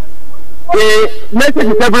the message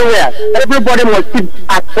is everywhere. Everybody must keep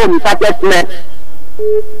at home, target men.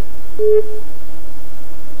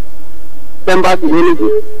 Members community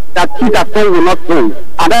that keep at home will not home.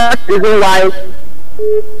 And that's the reason why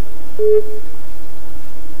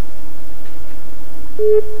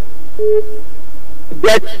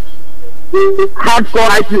get hardcore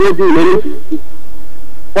IPOB.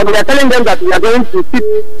 But we are telling them that we are going to keep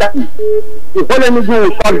that the whole energy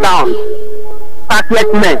will shut down.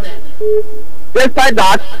 Target men. Despite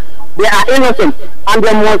that, they are innocent and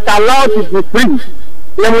they must allow to be free.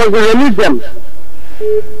 They must release them.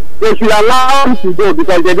 They should allow them to go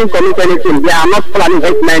because they didn't commit anything. They are not Fulani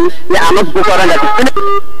herdsmen. They are not Boko Haram.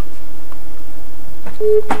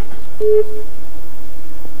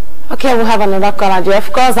 Okay, we have another caller.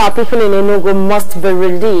 Of course, our people in Enugu must be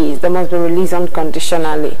released. They must be released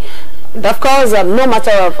unconditionally. Of course, no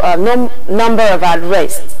matter of no number of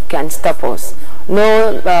arrests can stop us.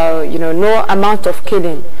 No, no amount of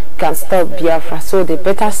killing can stop Biafra. So they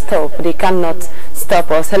better stop. They cannot stop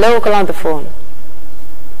us. Hello, call on the phone.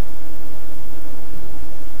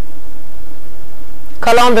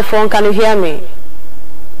 Call on the phone. Can you hear me?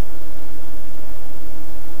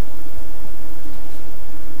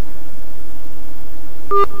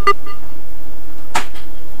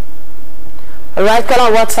 Alright, call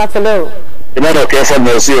on WhatsApp. Hello. You're not okay for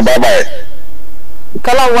me. See you. Bye bye.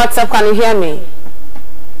 Call on WhatsApp. Can you hear me?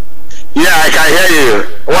 Yeah, I can hear you.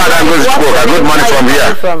 What language spoke? Good morning from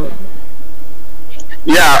here.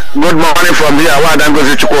 Yeah, good morning from here. Well, I'm going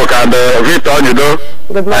to Chukwoka and Victor, you know.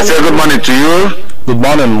 Good morning. I say good morning to you. Good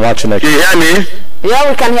morning, watching it. Can you hear me? Yeah,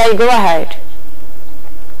 we can hear you. Go ahead.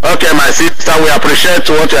 Okay, my sister, we appreciate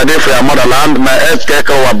what you are doing for your motherland. My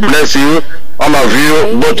ex-kecker will bless you, all of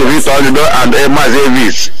you, both Victor, you know, and Emma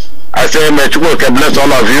Davis. I say, may Chukwoka bless all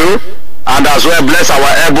of you, and as well bless our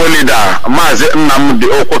able leader, Mazi Nnamdi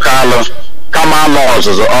Okokalo, Kama Laws,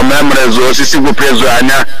 or Memories, Sisibu Prezo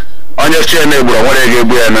Anya. And all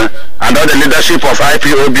the leadership of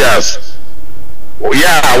IPOBs.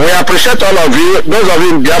 Yeah, we appreciate all of you. Those of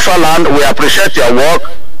you in Biafra land, we appreciate your work.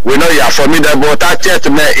 We know you are formidable. 30th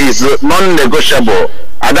May is non-negotiable.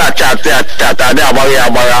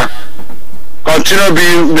 Continue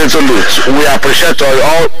being resolute. We appreciate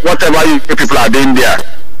all whatever you people are doing there.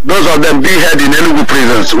 Those of them being held in Enugu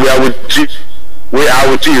prisons, we are with you. We are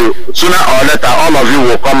with you. Sooner or later, all of you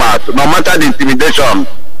will come out. No matter the intimidation.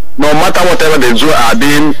 No matter whatever they do are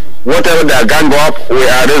doing, whatever they are gang up, we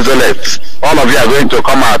are resolute. All of you are going to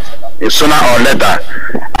come out sooner or later.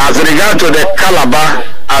 As regard to the Calabar,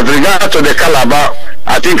 I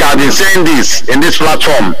think I've been saying this in this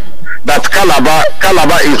platform that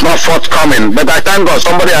Calabar is not forthcoming. But I thank God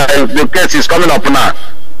somebody the case is coming up now.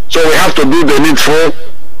 So we have to do the needful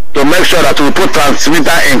to make sure that we put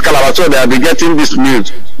transmitter in Calabar so they'll be getting this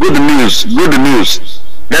news. Good news.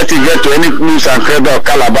 Let it get to any news and credit of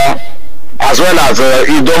Calabar, as well as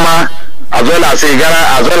Idoma, as well as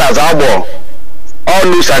Igara, as well as Abo. All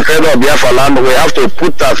news and credit of Biafra land, we have to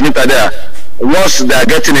put transmitter there. Once they are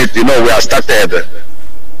getting it, you know, we are started.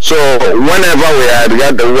 So whenever we are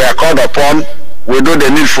called upon, we do the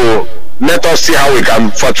needful. Let us see how we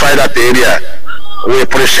can fortify that area. We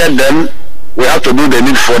appreciate them. We have to do the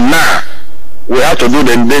needful now. We have to do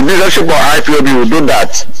the leadership of IPOB will do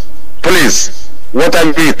that. Please.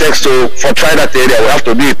 Whatever it takes to fortify that area, we have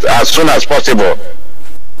to do it as soon as possible.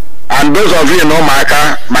 And those of you know my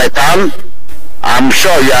town, I'm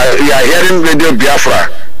sure you are hearing Radio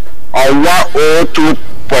Biafra on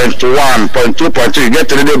 102.1.2.2. You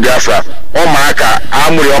get Radio Biafra. Omaka,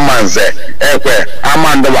 Amuri Omanze, Ekwe,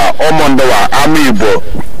 Amandawa, Omondawa, Amibo,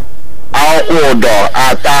 Odo,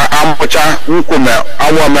 Ata, Amocha, Nkume,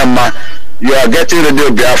 Awamema. You are getting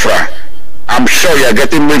Radio Biafra. I'm sure you are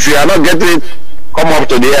getting it. If you are not getting it, come up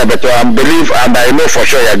to the air, but I believe and I know for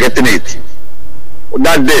sure you are getting it.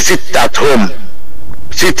 That day, sit at home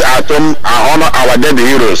and honor our dead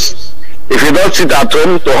heroes. If you don't sit at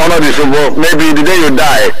home to honor these people, maybe the day you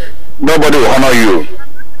die, nobody will honor you.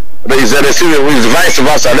 There is a receiving which is vice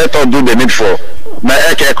versa. Let us do the needful. May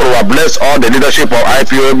Ekeko bless all the leadership of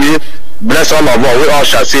IPOB, bless all of us. We all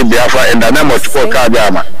shall see Biafra in the name of Chukwoka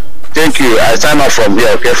Abiyama. Thank you. I sign off from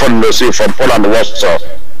here, okay, from Poland, Warsaw.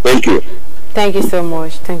 Thank you. Thank you so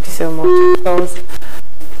much. Thank you so much. Because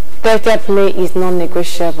 30th May is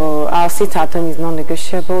non-negotiable. Our sit at home is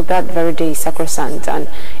non-negotiable. That very day is sacrosanct, and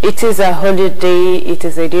it is a holy day. It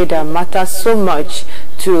is a day that matters so much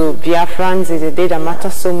to Biafrans. It's a day that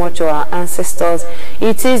matters so much to our ancestors.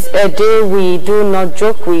 It is a day we do not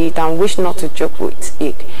joke with and wish not to joke with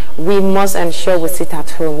it. We must ensure we sit at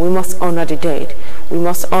home. We must honor the dead. We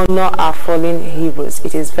must honor our fallen heroes.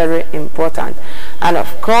 It is very important. And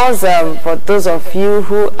of course, for those of you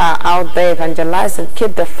who are out there evangelizing,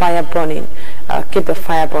 keep the fire burning. Keep the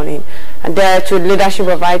fire burning. And there to leadership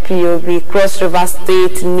of IPOB, Cross River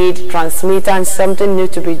State need transmitter, and something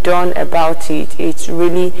need to be done about it. It's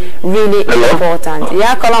really, really important.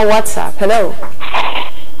 Yeah, call on WhatsApp. Hello.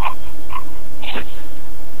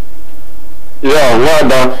 Yeah, well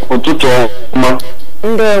done.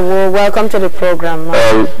 Welcome to the program.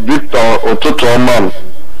 Victor Otutuoman.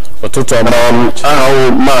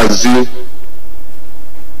 Mazi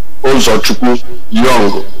Ozochukwu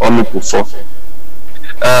Young Onukufo.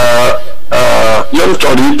 Young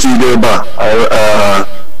chọrọ itinye ebe a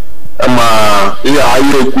ihe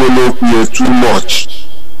ekwuola okwu too much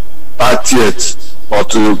 30th,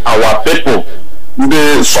 but our people,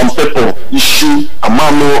 some people issue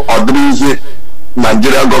amano ọdịrịzie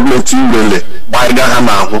Nigeria government nwere gbaiga ha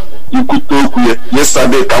n'ahụ ikwute okwu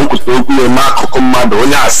yesterday ka m kwute okwu n'akụkụ mmadụ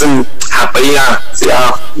onye asị m hapụ ihe a si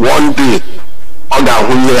ya one day ọ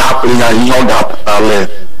ga-ahụ ihe hapụ ihe ọ ga-apụtala.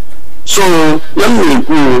 So ya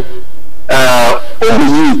na-ekwu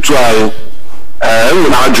ụmụ yutu anyị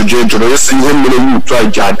enwere ajụjụ ejụrụ isi ihe mere yutu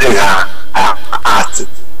anyị ji adịghị atị.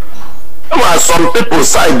 There are some people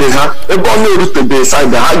side ha ebe ọ na-erutebe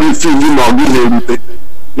side ha ga-efili na ọ gị na-erute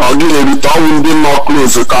na ọ gị na-erute ọnwụ ndị nọ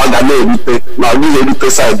close ka ọ ga na-erute na ọ gị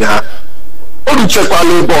na-erute side ha. O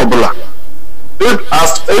ruchekwala ebe ọbụla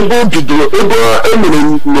ebe o bidoro ebe emere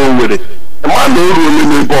n'Owerri mmadụ eruole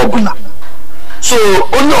n'ebe ọbụla So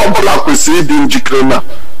only ọbụla kwesịrị ịdị njikere na.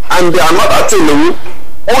 And another thing,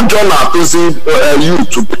 ụjọ na-atụzi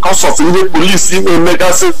youth because of ndị police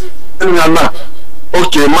emegasị na.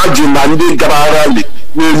 Okay, imagine na ndị gara rally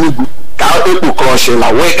n'Enugu ka ekpokọrọchila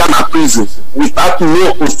wee ga na prison without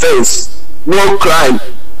no offense, no crime.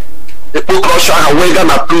 Ekpokọrọcha ha wee ga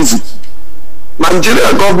na prison.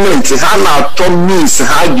 Nigeria government ha na-achọ means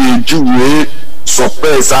ha ga-eji wee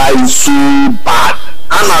suppress anyị so bad.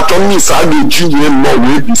 Ha na-achọ means ha ga-eji wee nọ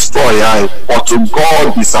wee destroy anyị, but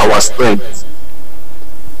God is our strength.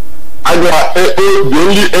 The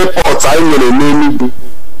only airport I nwere n'Enugu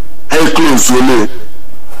close Oleh.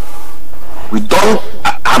 We don't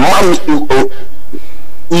among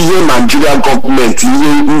ihe Nigeria government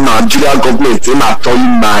na-achọ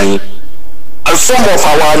ime. And some of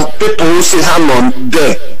our people who say hang on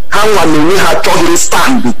there, hang on we have to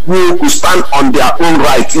stand, we could stand on their own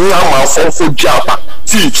right.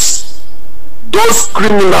 Thieves, those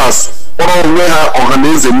criminals we have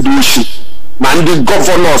organized and do shit. Man, the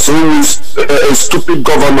governors who is stupid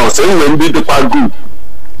governors, and when they do good.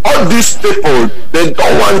 All these people, they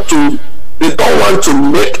don't want to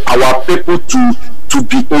make our people to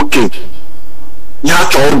be okay. You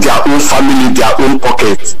have to hold their own family, their own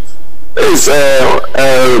pocket. Is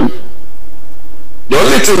the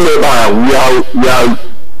only thing about we are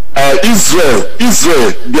Israel.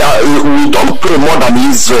 We don't pray more than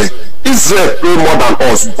Israel. Israel pray more than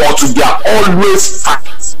us, but they are always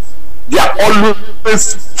fight. They are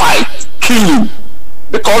always fight, killing,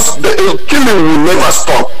 because the killing will never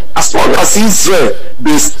stop. As long as Israel,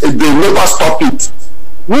 they never stop it.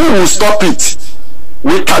 We will stop it.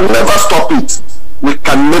 We can never stop it. We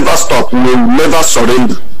can never stop. We will never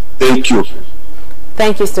surrender. Thank you.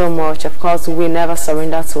 Thank you so much. Of course, we never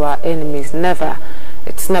surrender to our enemies. Never.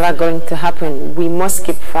 It's never going to happen. We must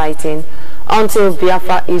keep fighting until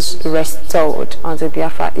Biafra is restored. Until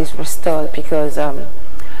Biafra is restored, because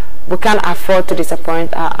we can't afford to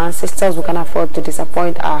disappoint our ancestors. We can't afford to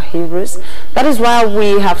disappoint our heroes. That is why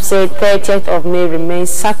we have said 30th of May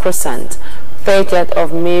remains sacrosanct. 30th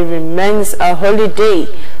of May remains a holy day.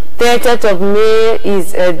 30th of May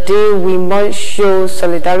is a day we must show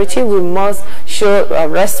solidarity, we must show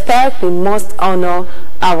respect, we must honor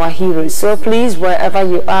our heroes. So please, wherever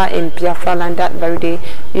you are in Biafra land that very day,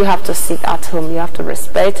 you have to sit at home, you have to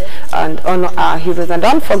respect and honor our heroes. And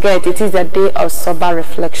don't forget, it is a day of sober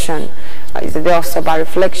reflection. It's a day of sober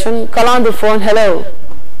reflection. Call on the phone. Hello.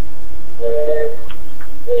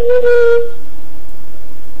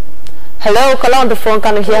 Hello, call on the phone.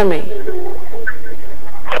 Can you hear me?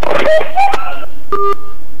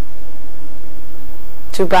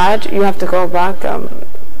 Too bad. You have to call back.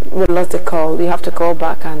 We lost the call. You have to call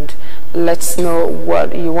back and let's know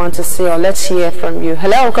what you want to say, or let's hear from you.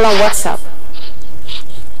 Hello, call on WhatsApp.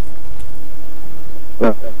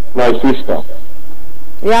 My sister.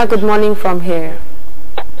 Yeah, good morning from here.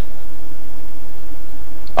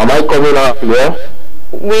 Am I coming out here?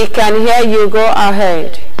 We can hear you. Go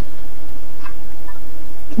ahead.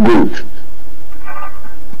 Good.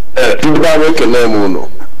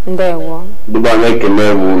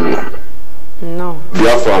 No.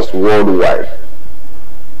 Biafra's worldwide.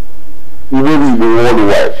 Even the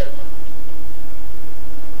worldwide.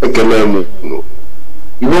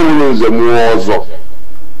 Even the more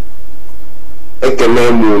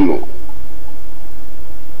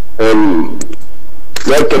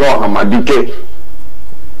Hamadike,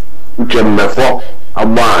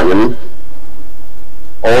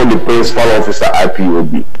 all the principal officer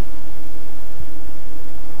IPOB.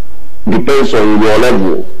 Depends on your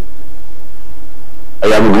level. I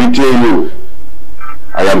am greeting you.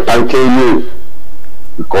 I am thanking you,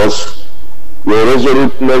 because your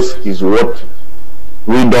resoluteness is what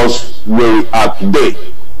made us where we are today.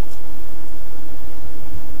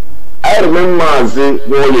 I remember as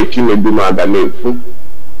Wole Soyinka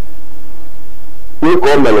we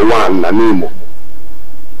call one Nanimo.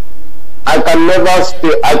 I can never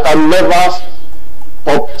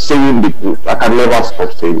stop saying the truth. I can never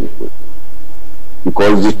stop saying the truth,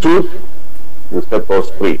 because the truth will set us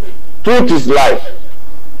free. Truth is life.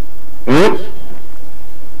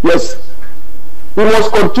 Yes, we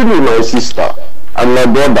must continue, my sister and my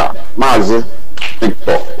brother Mazi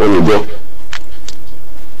Victor Onijo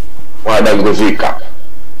Wadangozika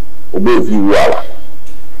Obeviwala.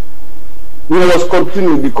 We must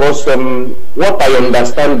continue, because what I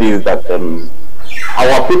understand is that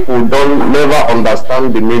our people never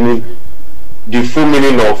understand the full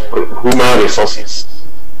meaning of human resources.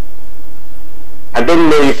 I don't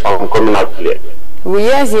know if I'm coming out clear. Well,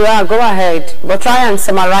 yes, you are. Go ahead, but try and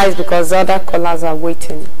summarize, because other callers are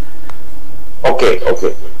waiting. Okay.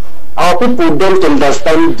 Our people don't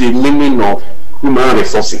understand the meaning of human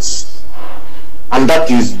resources. And that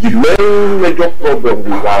is the main major problem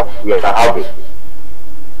we are having.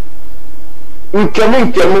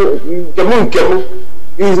 Nkemu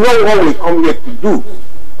is not what we come here to do.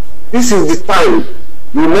 This is the time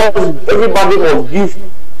everybody must give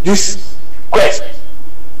this quest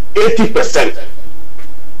 80%.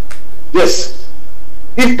 Yes,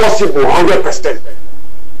 if possible 100%,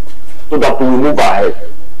 so that we move ahead.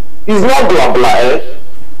 It's not blah blah.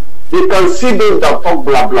 You can see those that talk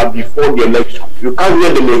blah blah before the election. You can't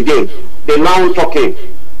hear them again. They're now talking.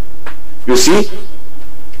 You see?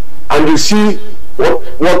 And you see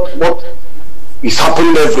what is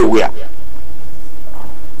happening everywhere.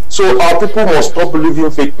 So our people must stop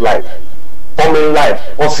living fake life, common life,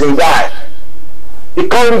 hustling life. It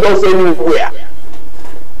can't lead us anywhere.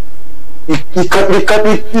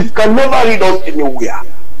 It can never lead us anywhere.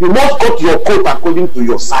 You must cut your coat according to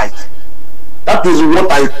your size. That is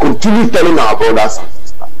what I continue telling our brothers and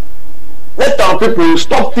sisters. Let our people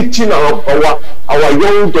stop teaching our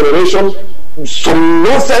young generation some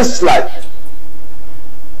nonsense like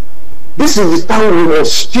this. Is the time we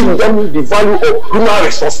must teach them the value of human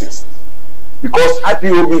resources, because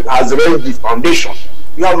IPOB has laid the foundation.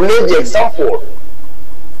 You have laid the example.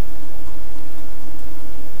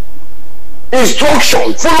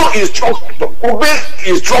 Instruction, follow instruction, obey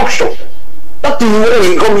instruction. That is what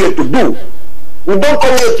we come here to do. We don't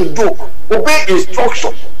come here to do. Obey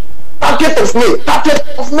instruction.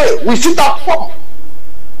 30th of May, we sit at home.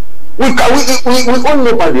 We owe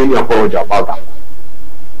nobody any apology about that.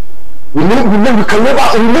 We can never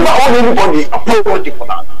owe anybody apology for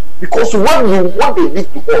that. Because what they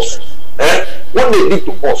did to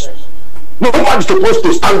us, nobody's supposed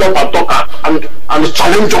to stand up and talk and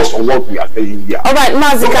challenge us on what we are saying here. All right,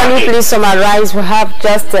 Mazi, can you please summarize? We have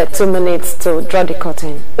just 2 minutes to draw the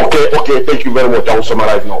curtain. Okay, thank you very much. I will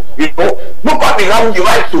summarize now. Nobody has the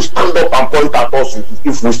right to stand up and point at us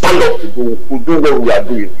if we stand up to do what we are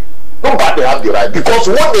doing. Nobody has the right, because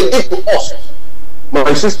what they did to us,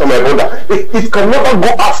 my sister, my brother, it can never go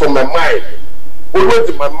out from my mind, always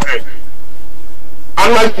in my mind.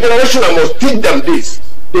 And my generation, I must teach them this.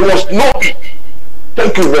 They must know it.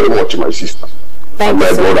 Thank you very much, my sister. Thank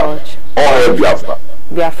you so much. All hail Biafra.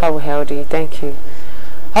 Biafra will hail you. Thank you.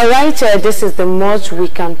 All right, this is the most we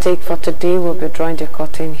can take for today. We'll be drawing the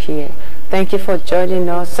curtain here. Thank you for joining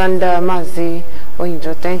us. And Mazi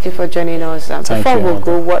Oyinjo, thank you for joining us. Before we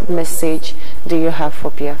go, what message do you have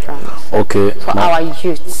for Biafrans? Okay. For our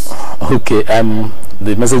youths. Okay.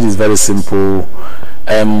 The message is very simple.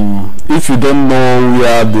 If you don't know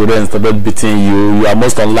where the rain started beating you, you are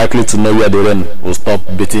most unlikely to know where the rain will stop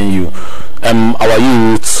beating you. Our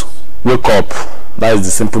youth, wake up. That is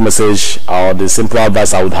the simple message or the simple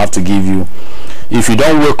advice I would have to give you. If you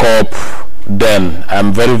don't wake up, then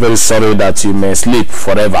I'm very, very sorry that you may sleep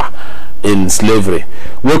forever in slavery.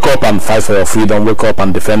 Wake up and fight for your freedom. Wake up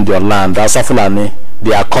and defend your land. That's Fulani.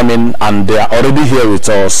 They are coming and they are already here with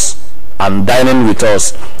us and dining with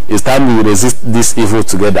us. It's time we resist this evil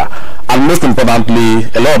together. And most importantly,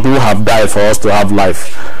 a lot of people have died for us to have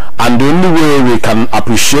life. And the only way we can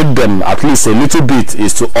appreciate them, at least a little bit,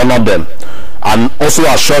 is to honor them and also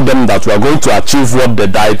assure them that we are going to achieve what they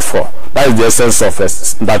died for. That is the essence of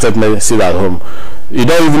that. Let me sit at home. You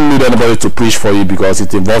don't even need anybody to preach for you because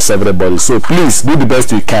it involves everybody. So please do the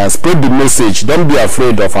best you can. Spread the message. Don't be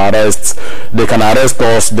afraid of arrests. They can arrest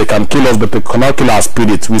us. They can kill us, but they cannot kill our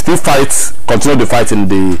spirit. We still fight. Continue the fight in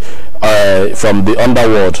the from the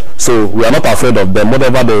underworld. So we are not afraid of them.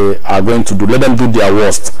 Whatever they are going to do, let them do their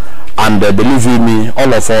worst. And believe you me,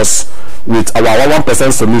 all of us, with our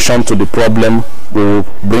 1% solution to the problem, will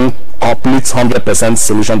bring complete 100%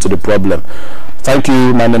 solution to the problem. Thank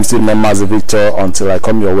you. My name is Mazi Victor. Until I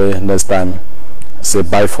come your way next time, say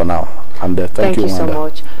bye for now. And thank you so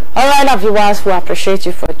much. All right, our viewers, we appreciate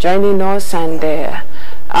you for joining us. And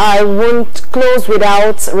I won't close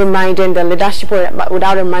without reminding the leadership,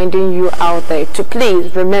 without reminding you out there to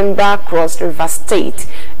please remember Cross River State.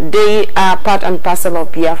 They are part and parcel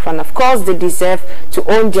of Biafra, and of course they deserve to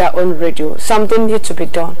own their own radio. Something needs to be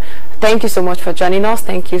done. Thank you so much for joining us.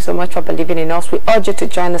 Thank you so much for believing in us. We urge you to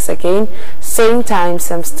join us again, same time,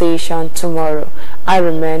 same station tomorrow. I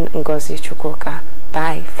remain Ngozi Chukwuka.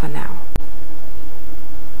 Bye for now.